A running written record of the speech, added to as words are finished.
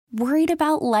Worried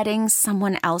about letting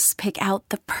someone else pick out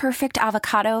the perfect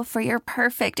avocado for your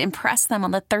perfect impress them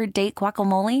on the third date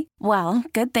guacamole? Well,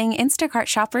 good thing Instacart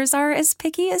shoppers are as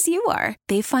picky as you are.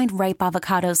 They find ripe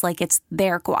avocados like it's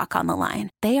their guac on the line.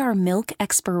 They are milk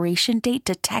expiration date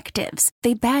detectives.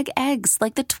 They bag eggs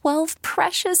like the 12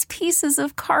 precious pieces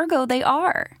of cargo they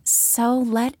are. So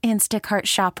let Instacart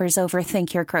shoppers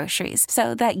overthink your groceries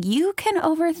so that you can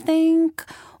overthink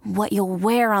what you'll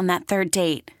wear on that third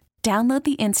date. Download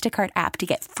the Instacart app to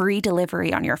get free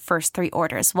delivery on your first 3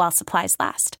 orders while supplies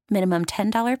last. Minimum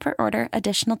 $10 per order.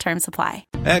 Additional terms apply.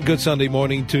 And good Sunday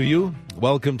morning to you.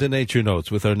 Welcome to Nature Notes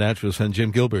with our naturalist friend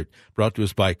Jim Gilbert, brought to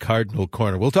us by Cardinal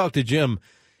Corner. We'll talk to Jim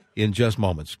in just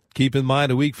moments. Keep in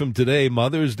mind, a week from today,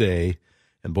 Mother's Day,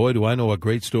 and boy, do I know a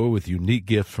great store with unique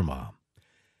gifts for Mom.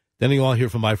 Then you'll all hear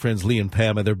from my friends Lee and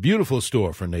Pam at their beautiful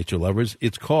store for nature lovers.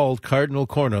 It's called Cardinal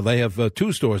Corner. They have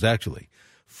 2 stores, actually,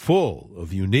 full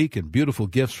of unique and beautiful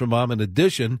gifts for Mom. In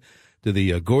addition to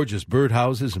the gorgeous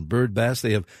birdhouses and bird baths,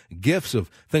 they have gifts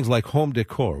of things like home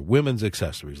decor, women's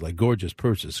accessories like gorgeous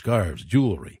purses, scarves,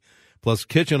 jewelry, plus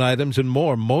kitchen items and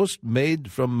more, most made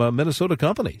from Minnesota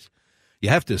companies. You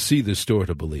have to see this store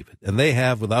to believe it. And they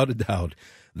have, without a doubt,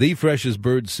 the freshest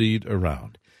bird seed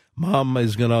around. Mom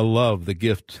is going to love the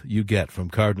gift you get from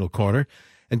Cardinal Corner.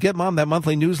 And get Mom that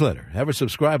monthly newsletter. Have her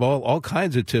subscribe. All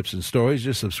kinds of tips and stories.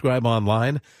 Just subscribe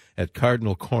online at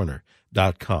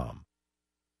cardinalcorner.com.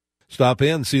 Stop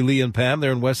in, see Lee and Pam.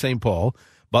 They're in West St. Paul,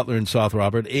 Butler and South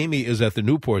Robert. Amy is at the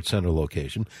Newport Center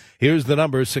location. Here's the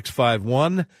number,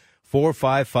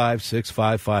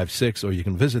 651-455-6556. Or you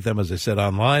can visit them, as I said,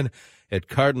 online at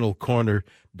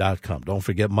cardinalcorner.com. Don't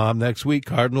forget, Mom, next week,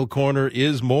 Cardinal Corner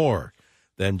is more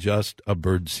than just a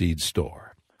birdseed store.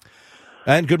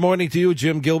 And good morning to you,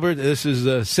 Jim Gilbert. This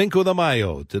is Cinco de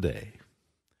Mayo today.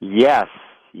 Yes.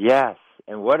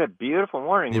 And what a beautiful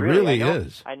morning. It really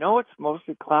is. I know it's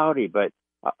mostly cloudy, but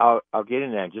I'll get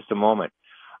into that in just a moment.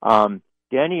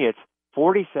 Denny, it's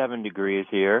 47 degrees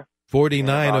here.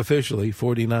 49 officially,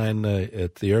 49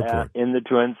 at the airport. In the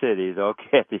Twin Cities,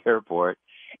 okay, at the airport.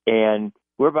 And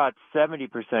we're about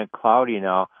 70% cloudy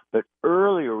now, but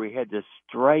earlier we had this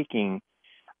striking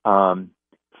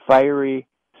fiery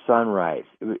sunrise.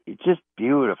 It's just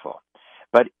beautiful.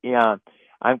 But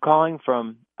I'm calling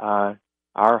from our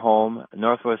home,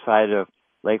 northwest side of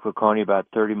Lake Waconia, about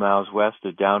 30 miles west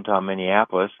of downtown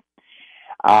Minneapolis.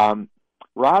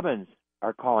 Robins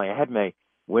are calling. I had my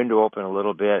window open a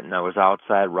little bit, and I was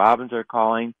outside. Robins are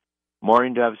calling.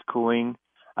 Mourning doves cooing.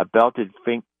 A belted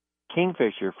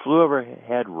kingfisher flew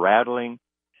overhead, rattling.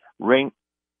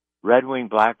 Red-winged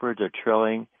blackbirds are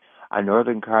trilling. A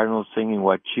northern cardinal singing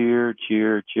what cheer,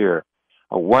 cheer, cheer.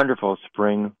 A wonderful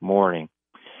spring morning.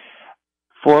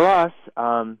 For us,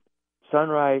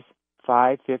 sunrise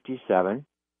 5:57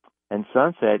 and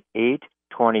sunset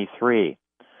 8:23.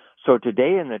 So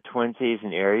today in the Twin Cities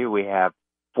area, we have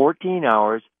 14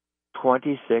 hours,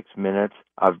 26 minutes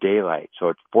of daylight. So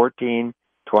it's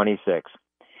 14:26.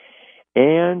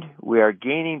 And we are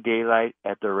gaining daylight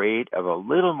at the rate of a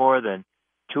little more than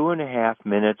 2.5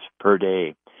 minutes per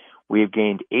day. We've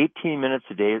gained 18 minutes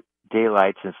of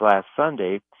daylight since last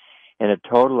Sunday, and a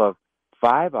total of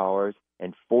 5 hours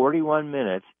and 41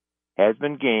 minutes has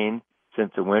been gained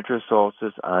since the winter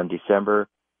solstice on December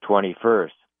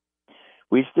 21st.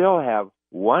 We still have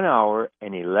 1 hour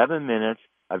and 11 minutes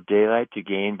of daylight to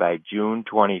gain by June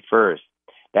 21st.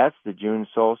 That's the June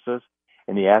solstice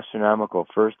and the astronomical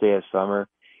first day of summer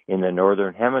in the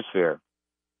Northern Hemisphere.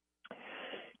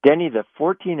 Denny, the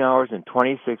 14 hours and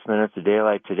 26 minutes of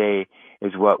daylight today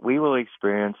is what we will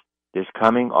experience this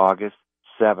coming August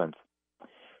 7th.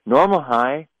 Normal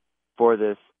high for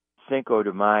this Cinco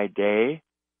de Mayo day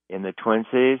in the Twin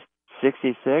Cities,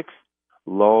 66,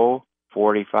 low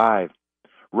 45.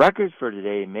 Records for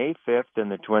today, May 5th in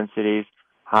the Twin Cities,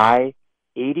 high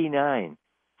 89,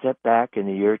 set back in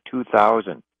the year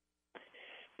 2000.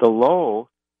 The low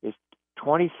is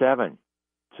 27.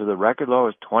 So the record low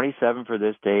is 27 for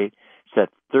this date, set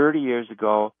 30 years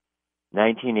ago,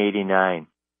 1989.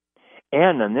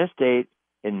 And on this date,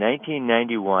 in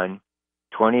 1991,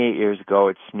 28 years ago,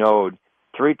 it snowed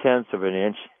 0.3 of an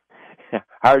inch,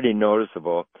 hardly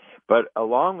noticeable. But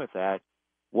along with that,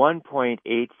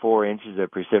 1.84 inches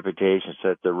of precipitation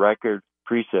set the record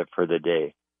precip for the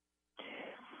day.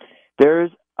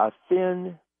 There's a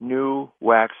thin, new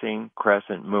waxing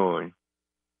crescent moon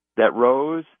that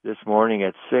rose this morning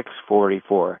at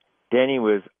 6:44. Denny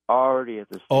was already at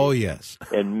the station. Oh, yes.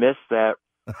 And missed that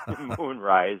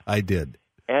moonrise. I did.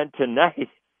 And tonight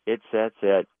it sets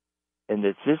at, and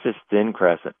it's just a thin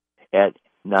crescent, at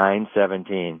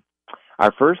 9:17.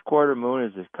 Our first quarter moon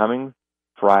is coming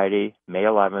Friday, May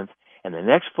 11th, and the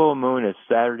next full moon is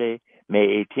Saturday,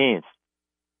 May 18th.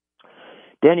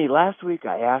 Denny, last week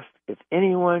I asked if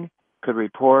anyone could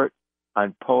report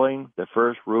on pulling the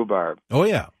first rhubarb. Oh,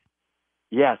 yeah.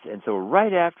 Yes, and so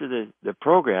right after the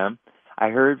program, I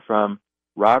heard from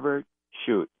Robert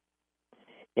Shute,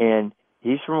 and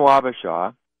he's from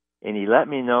Wabasha, and he let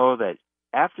me know that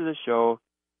after the show,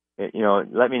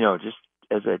 let me know just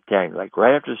as a tag, like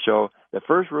right after the show, the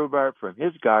first rhubarb from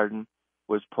his garden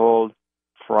was pulled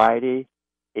Friday,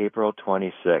 April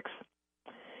 26th.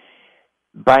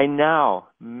 By now,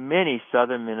 many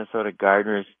southern Minnesota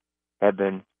gardeners have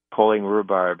been pulling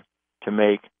rhubarb to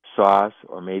make sauce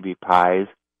or maybe pies,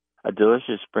 a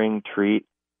delicious spring treat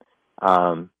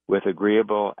with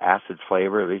agreeable acid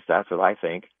flavor. At least that's what I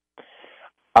think.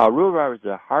 Rhubarb is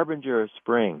the harbinger of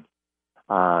spring.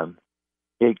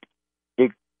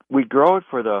 We grow it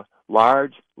for the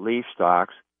large leaf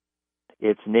stalks.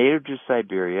 It's native to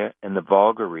Siberia and the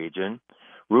Volga region.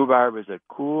 Rhubarb is a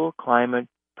cool climate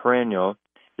perennial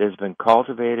that has been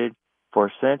cultivated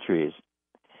for centuries.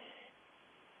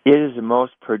 It is the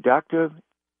most productive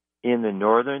in the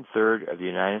northern third of the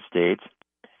United States.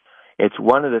 It's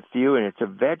one of the few, and it's a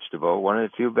vegetable, one of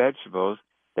the few vegetables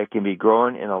that can be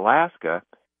grown in Alaska,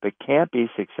 but can't be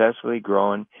successfully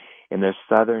grown in the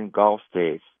southern Gulf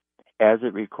states, as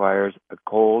it requires a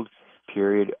cold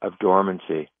period of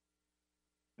dormancy.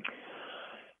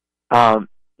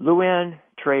 Luann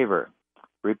Traver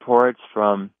reports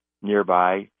from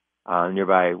nearby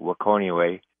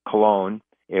Waconia, Cologne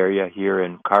area here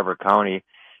in Carver County,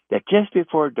 that just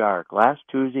before dark last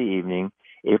Tuesday evening,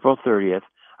 April 30th,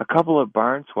 a couple of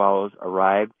barn swallows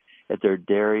arrived at their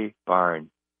dairy barn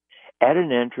at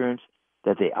an entrance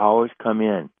that they always come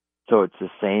in, so it's the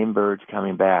same birds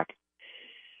coming back.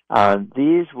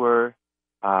 These were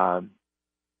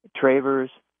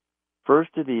Traver's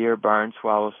first of the year barn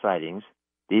swallow sightings.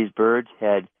 These birds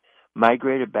had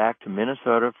migrated back to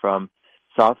Minnesota from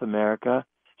South America,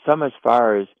 some as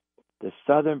far as the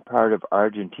southern part of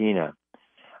Argentina.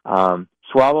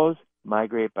 Swallows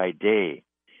migrate by day.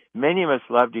 Many of us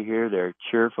love to hear their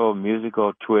cheerful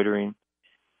musical twittering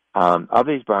of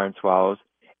these barn swallows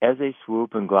as they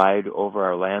swoop and glide over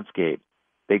our landscape.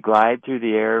 They glide through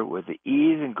the air with the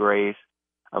ease and grace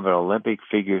of an Olympic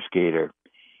figure skater,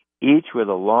 each with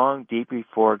a long, deeply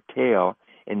forked tail,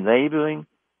 enabling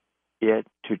it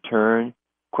to turn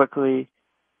quickly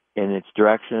in its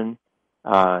direction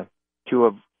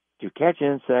to catch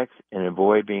insects and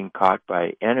avoid being caught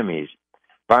by enemies.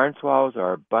 Barn swallows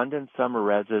are abundant summer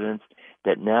residents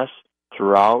that nest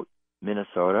throughout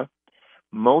Minnesota,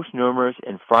 most numerous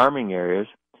in farming areas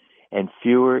and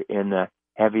fewer in the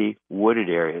heavy wooded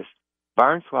areas.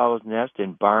 Barn swallows nest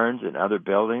in barns and other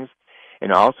buildings,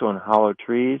 and also in hollow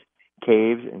trees,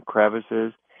 caves, and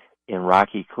crevices in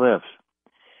rocky cliffs.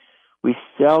 We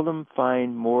seldom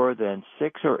find more than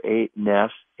 6 or 8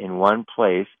 nests in one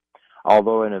place,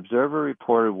 although an observer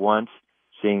reported once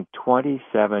seeing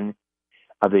 27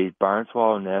 of these barn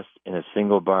swallow nests in a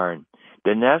single barn.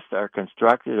 The nests are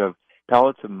constructed of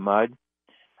pellets of mud,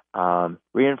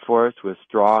 reinforced with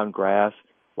straw and grass,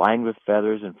 lined with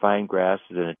feathers and fine grasses,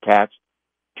 and attached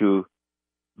to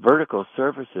vertical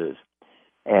surfaces.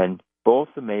 And both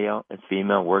the male and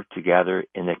female work together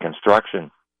in the construction.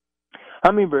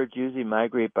 Hummingbirds usually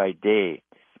migrate by day,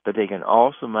 but they can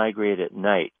also migrate at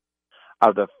night.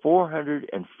 Of the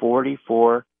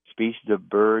 444 species of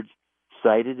birds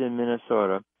sighted in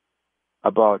Minnesota,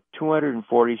 about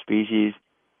 240 species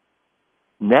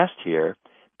nest here.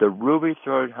 The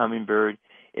ruby-throated hummingbird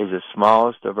is the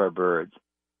smallest of our birds.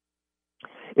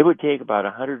 It would take about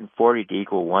 140 to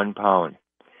equal 1 pound.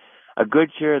 A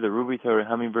good share of the ruby-throated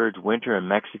hummingbirds winter in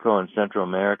Mexico and Central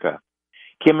America.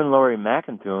 Kim and Lori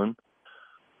McIntoon,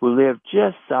 who live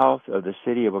just south of the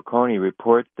city of Waconia,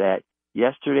 report that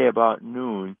yesterday about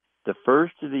noon, the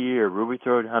first of the year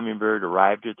ruby-throated hummingbird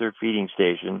arrived at their feeding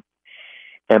station,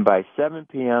 and by 7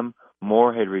 p.m.,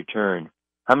 more had returned.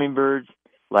 Hummingbirds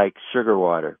like sugar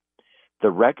water. The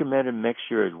recommended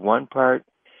mixture is 1 part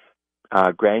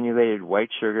granulated white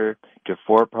sugar to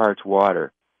 4 parts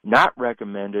water. Not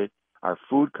recommended are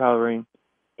food coloring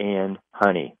and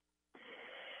honey.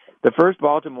 The first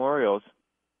Baltimore Orioles,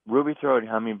 ruby-throated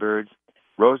hummingbirds,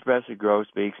 rose-breasted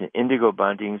grosbeaks, and indigo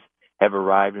buntings have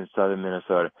arrived in southern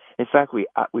Minnesota. In fact, we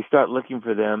start looking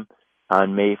for them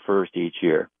on May 1st each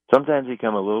year. Sometimes they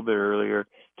come a little bit earlier,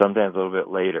 sometimes a little bit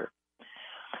later.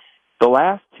 The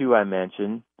last two I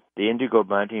mentioned, the indigo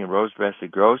bunting and rose-breasted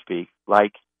grosbeak,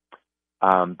 like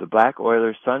the black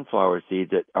Oiler sunflower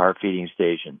seeds at our feeding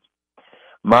stations.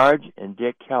 Marge and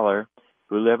Dick Keller,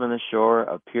 who live on the shore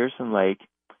of Pearson Lake,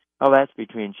 oh, that's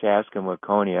between Chaska and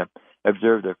Waconia,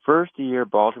 observed the first-of-the-year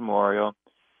Baltimore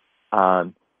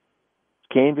Oriole,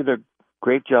 came to the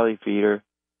grape jelly feeder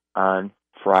on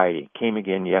Friday. Came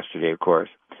again yesterday, of course.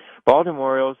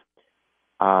 Baltimore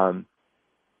Orioles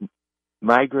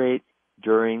migrate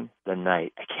during the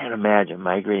night. I can't imagine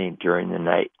migrating during the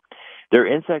night. They're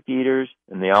insect eaters,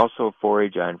 and they also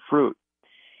forage on fruit.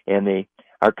 And they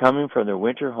are coming from their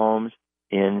winter homes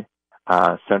in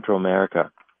Central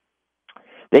America.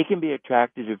 They can be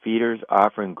attracted to feeders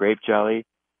offering grape jelly,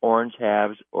 orange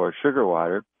halves, or sugar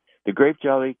water. The grape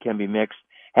jelly can be mixed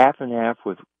half and half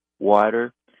with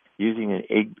water using an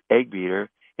egg beater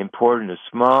and poured into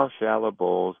small, shallow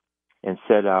bowls and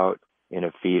set out in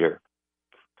a feeder.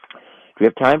 Do we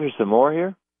have time for some more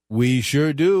here? We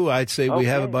sure do. I'd say we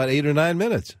have Okay. about 8 or 9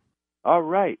 minutes. All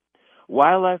right.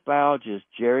 Wildlife biologist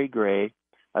Jerry Gray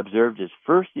observed his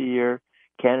first-of-the-year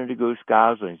Canada goose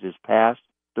goslings this past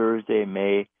Thursday,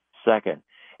 May 2nd,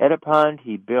 at a pond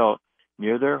he built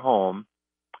near their home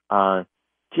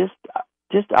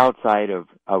just outside of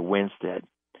Winstead.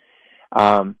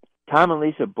 Tom and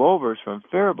Lisa Bovers from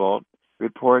Faribault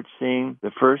report seeing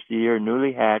the first-of-the-year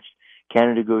newly hatched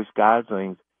Canada goose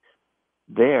goslings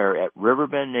there at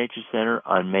Riverbend Nature Center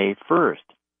on May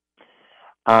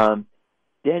 1st.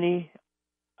 Denny,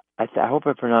 I hope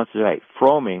I pronounced it right,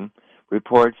 Froming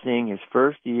reports seeing his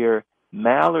first-year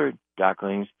mallard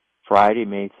ducklings Friday,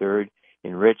 May 3rd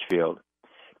in Richfield.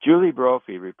 Julie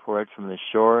Brophy reports from the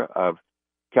shore of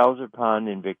Kelzer Pond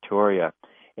in Victoria.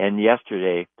 And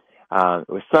yesterday, it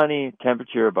was sunny,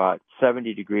 temperature about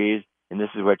 70 degrees, and this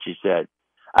is what she said.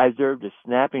 I observed a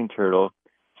snapping turtle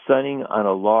sunning on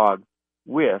a log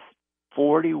with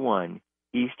 41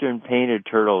 eastern painted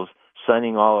turtles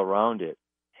sunning all around it,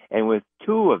 and with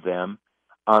 2 of them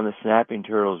on the snapping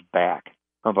turtle's back.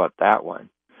 How about that one?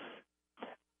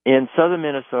 In southern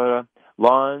Minnesota,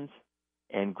 lawns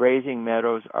and grazing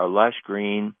meadows are lush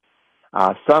green.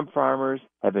 Some farmers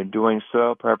have been doing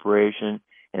soil preparation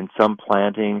and some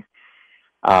planting.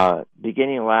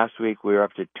 Beginning last week, we were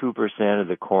up to 2% of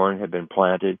the corn had been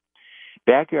planted.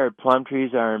 Backyard plum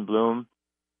trees are in bloom.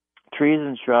 Trees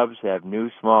and shrubs have new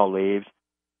small leaves.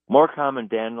 More common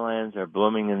dandelions are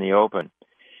blooming in the open.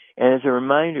 And as a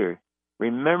reminder,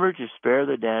 remember to spare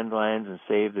the dandelions and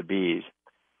save the bees.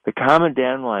 The common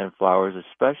dandelion flowers,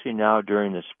 especially now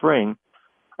during the spring,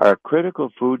 are a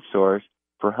critical food source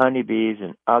for honeybees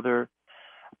and other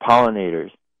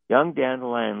pollinators. Young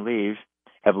dandelion leaves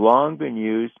have long been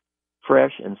used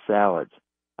fresh in salads.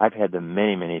 I've had them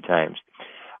many, many times.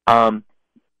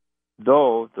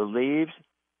 Though the leaves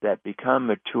that become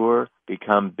mature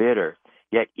become bitter,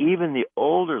 yet even the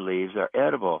older leaves are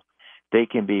edible. They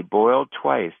can be boiled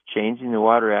twice, changing the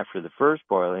water after the first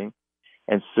boiling,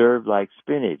 and served like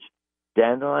spinach.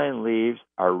 Dandelion leaves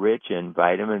are rich in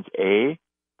vitamins A,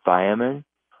 thiamine,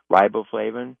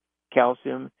 riboflavin,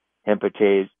 calcium, and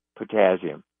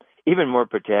potassium. Even more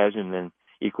potassium than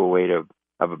equal weight of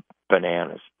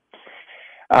bananas.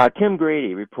 Tim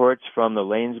Grady reports from the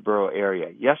Lanesboro area.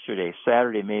 Yesterday,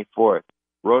 Saturday, May 4th,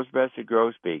 rose-breasted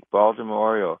grosbeak, Baltimore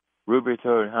oriole,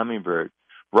 ruby-throated hummingbird,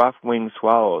 rough-winged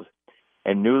swallows,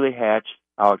 and newly hatched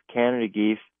out Canada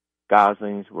geese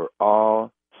goslings were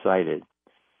all sighted.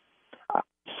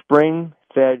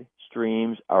 Spring-fed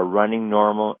streams are running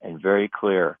normal and very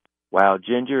clear. Wild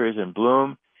ginger is in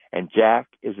bloom, and Jack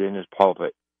is in his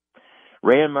pulpit.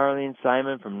 Ray and Marlene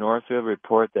Simon from Northfield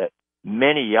report that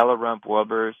many yellow rump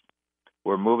warblers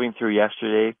were moving through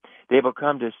yesterday. They will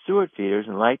come to suet feeders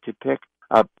and like to pick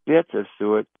up bits of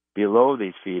suet below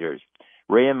these feeders.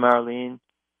 Ray and Marlene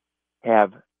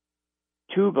have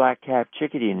 2 black-cap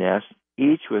chickadee nests,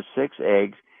 each with 6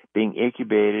 eggs being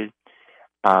incubated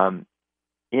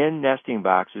in nesting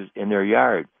boxes in their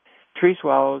yard. Tree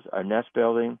swallows are nest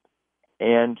building,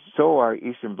 and so are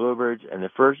eastern bluebirds, and the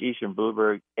first eastern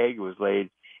bluebird egg was laid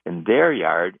in their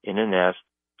yard in a nest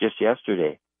just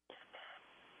yesterday.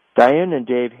 Diane and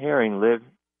Dave Herring live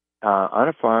on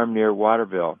a farm near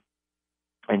Waterville,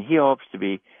 and he hopes to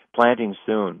be planting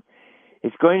soon.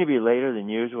 It's going to be later than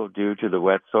usual due to the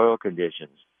wet soil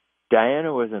conditions.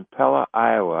 Diana was in Pella,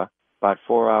 Iowa, about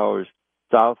 4 hours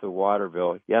south of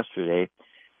Waterville yesterday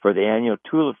for the annual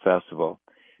Tulip Festival.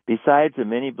 Besides the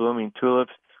many blooming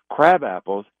tulips, crab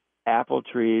apples, apple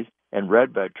trees, and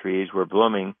redbud trees were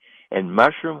blooming, and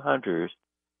mushroom hunters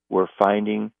were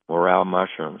finding morel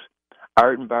mushrooms.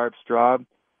 Art and Barb Straub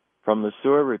from the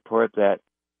sewer report that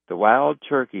the wild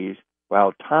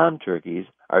tom turkeys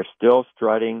are still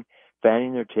strutting,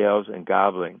 fanning their tails, and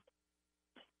gobbling.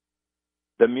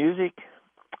 The music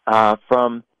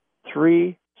from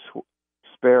 3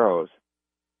 sparrows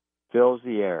fills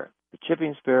the air. The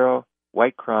chipping sparrow,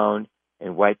 white-crowned,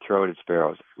 and white-throated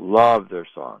sparrows. Love their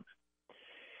songs.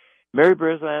 Mary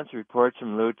Brislance reports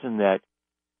from Luton that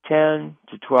 10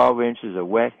 to 12 inches of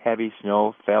wet, heavy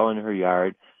snow fell in her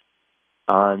yard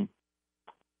on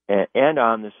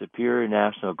the Superior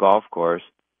National Golf Course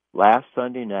last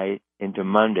Sunday night into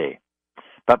Monday.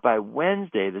 But by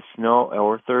Wednesday,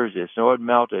 Thursday, the snow had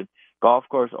melted. Golf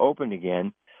course opened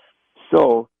again.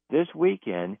 So this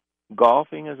weekend,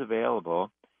 golfing is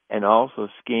available, and also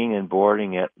skiing and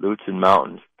boarding at Lutzen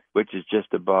Mountains, which is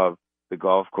just above the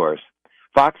golf course.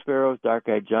 Fox sparrows,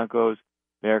 dark-eyed juncos,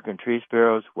 American tree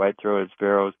sparrows, white-throated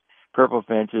sparrows, purple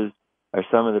finches are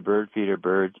some of the bird feeder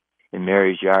birds in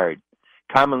Mary's yard.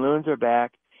 Common loons are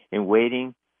back and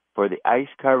waiting for the ice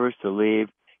covers to leave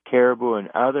Caribou and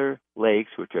other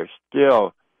lakes, which are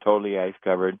still totally ice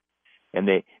covered, and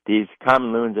these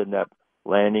common loons end up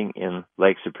landing in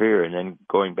Lake Superior and then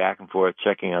going back and forth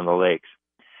checking on the lakes.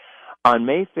 On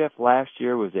May 5th last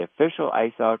year was the official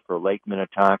ice out for Lake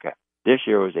Minnetonka. This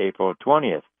year was April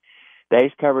 20th. The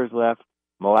ice covers left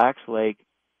Mille Lacs Lake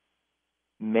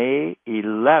May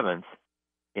 11th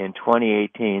in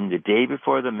 2018, the day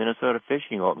before the Minnesota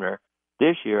fishing opener.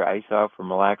 This year, ice out for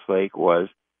Mille Lacs Lake was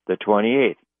the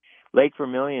 28th. Lake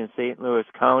Vermilion in St. Louis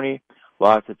County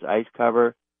lost its ice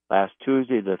cover last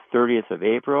Tuesday, the 30th of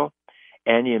April.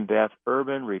 Andy and Beth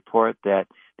Urban report that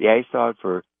the ice out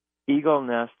for Eagle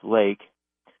Nest Lake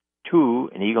 2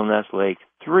 and Eagle Nest Lake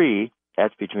 3,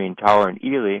 that's between Tower and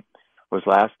Ely, was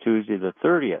last Tuesday, the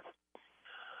 30th.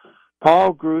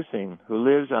 Paul Grusing, who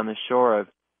lives on the shore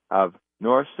of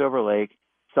North Silver Lake,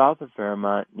 south of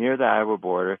Fairmont, near the Iowa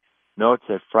border, notes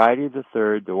that Friday the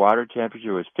 3rd, the water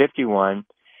temperature was 51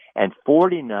 and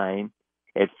 49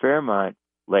 at Fairmont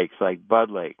lakes like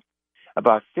Bud Lake.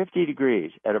 About 50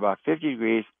 degrees. At about 50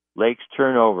 degrees, lakes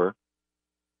turn over.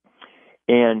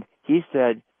 And he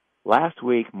said last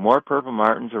week more purple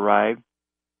martins arrived.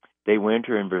 They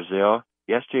winter in Brazil.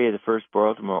 Yesterday, the first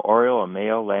Baltimore Oriole, a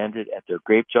male, landed at their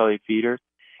grape jelly feeder.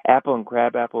 Apple and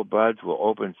crabapple buds will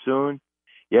open soon.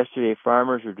 Yesterday,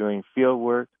 farmers are doing field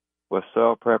work with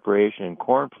soil preparation and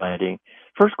corn planting.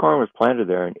 First corn was planted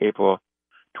there on April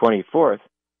 24th.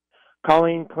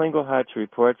 Colleen Klingelhutz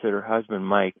reports that her husband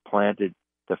Mike planted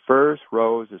the first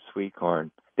rows of sweet corn.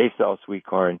 They sell sweet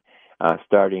corn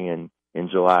starting in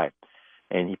July.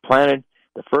 And he planted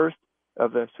the first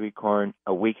of the sweet corn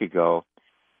a week ago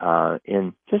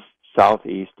in just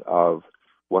southeast of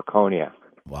Waconia.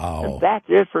 Wow. And that's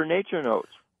it for Nature Notes.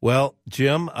 Well,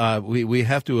 Jim, we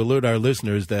have to alert our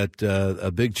listeners that a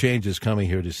big change is coming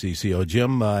here to CCO.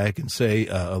 Jim, I can say,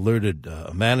 alerted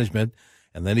management,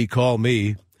 and then he called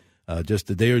me just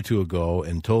a day or two ago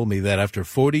and told me that after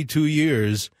 42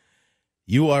 years,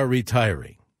 you are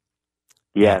retiring.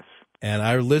 Yes. And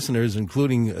our listeners,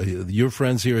 including your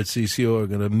friends here at CCO, are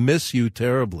going to miss you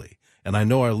terribly. And I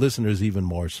know our listeners even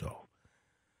more so.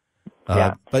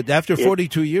 Yeah. But after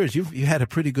 42 years, you had a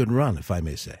pretty good run, if I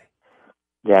may say.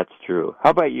 That's true. How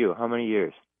about you? How many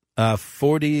years?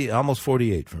 40, almost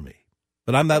 48 for me.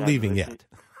 But I'm not leaving yet.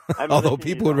 Although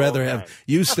people would rather have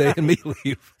you stay and me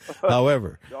leave.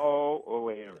 However. Oh,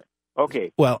 wait a minute.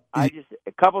 Okay. Well, a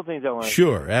couple things I want to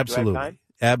Sure, say. absolutely.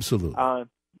 Absolutely.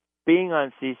 Being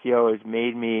on CCO has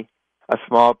made me a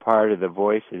small part of the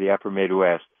voice of the Upper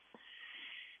Midwest.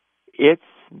 It's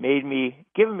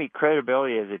given me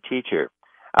credibility as a teacher.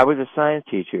 I was a science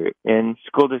teacher in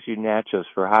School District Natchez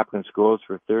for Hopkins Schools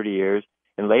for 30 years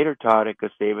and later taught at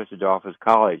Gustavus Adolphus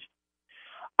College.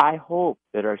 I hope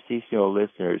that our CCO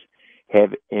listeners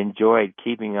have enjoyed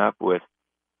keeping up with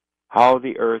how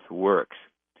the earth works.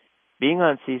 Being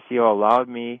on CCO allowed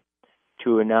me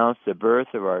to announce the birth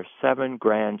of our 7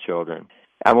 grandchildren.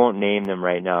 I won't name them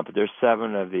right now, but there's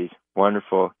 7 of these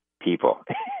wonderful people.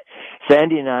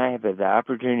 Sandy and I have had the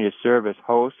opportunity to serve as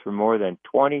hosts for more than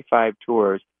 25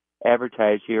 tours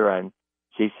advertised here on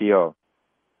CCO,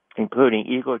 including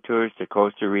eco tours to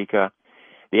Costa Rica,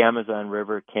 the Amazon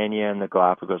River, Kenya, and the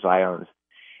Galapagos Islands,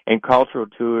 and cultural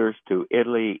tours to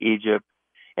Italy, Egypt,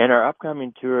 and our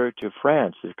upcoming tour to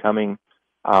France is coming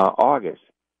August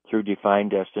through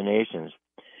Defined Destinations.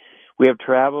 We have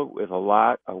traveled with a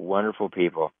lot of wonderful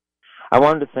people. I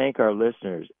wanted to thank our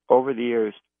listeners. Over the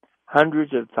years,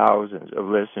 hundreds of thousands of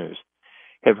listeners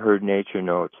have heard Nature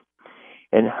Notes,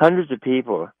 and hundreds of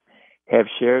people have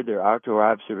shared their outdoor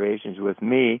observations with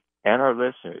me and our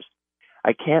listeners.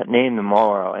 I can't name them all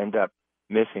or I'll end up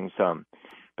missing some,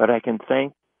 but I can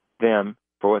thank them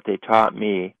for what they taught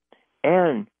me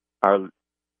and our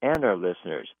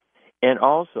listeners. And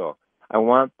also, I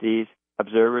want these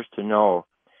observers to know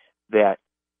that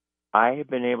I have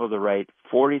been able to write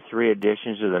 43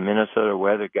 editions of the Minnesota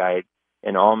Weather Guide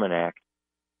and Almanac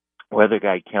weather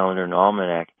guide calendar and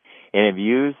almanac, and have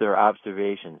used their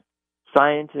observations.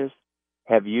 Scientists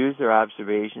have used their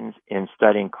observations in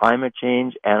studying climate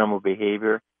change, animal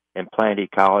behavior, and plant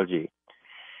ecology.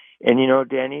 And you know,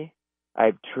 Denny,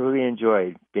 I've truly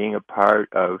enjoyed being a part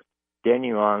of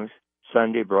Denny Long's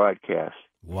Sunday broadcast.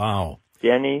 Wow.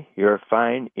 Denny, you're a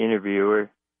fine interviewer,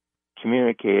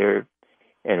 communicator,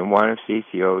 and one of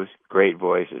CCO's great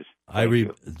voices.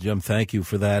 Jim, thank you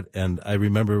for that. And I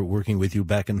remember working with you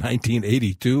back in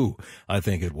 1982, I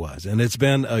think it was. And it's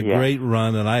been a great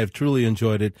run, and I have truly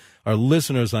enjoyed it. Our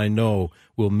listeners, I know,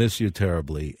 will miss you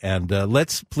terribly. And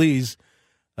let's please,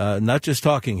 not just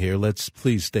talking here, let's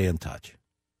please stay in touch.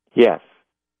 Yes.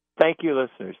 Thank you,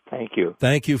 listeners. Thank you.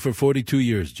 Thank you for 42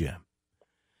 years, Jim.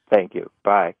 Thank you.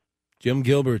 Bye. Jim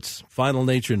Gilbert's final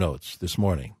nature notes this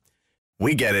morning.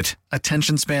 We get it.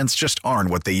 Attention spans just aren't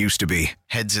what they used to be.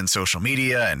 Heads in social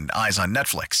media and eyes on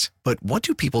Netflix. But what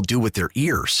do people do with their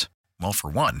ears? Well, for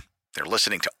one, they're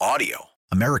listening to audio.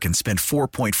 Americans spend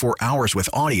 4.4 hours with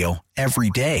audio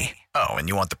every day. Oh, and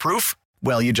you want the proof?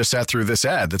 Well, you just sat through this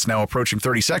ad that's now approaching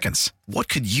 30 seconds. What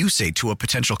could you say to a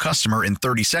potential customer in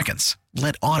 30 seconds?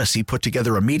 Let Odyssey put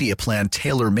together a media plan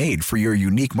tailor-made for your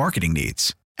unique marketing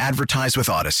needs. Advertise with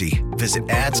Odyssey. Visit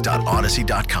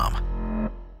ads.odyssey.com.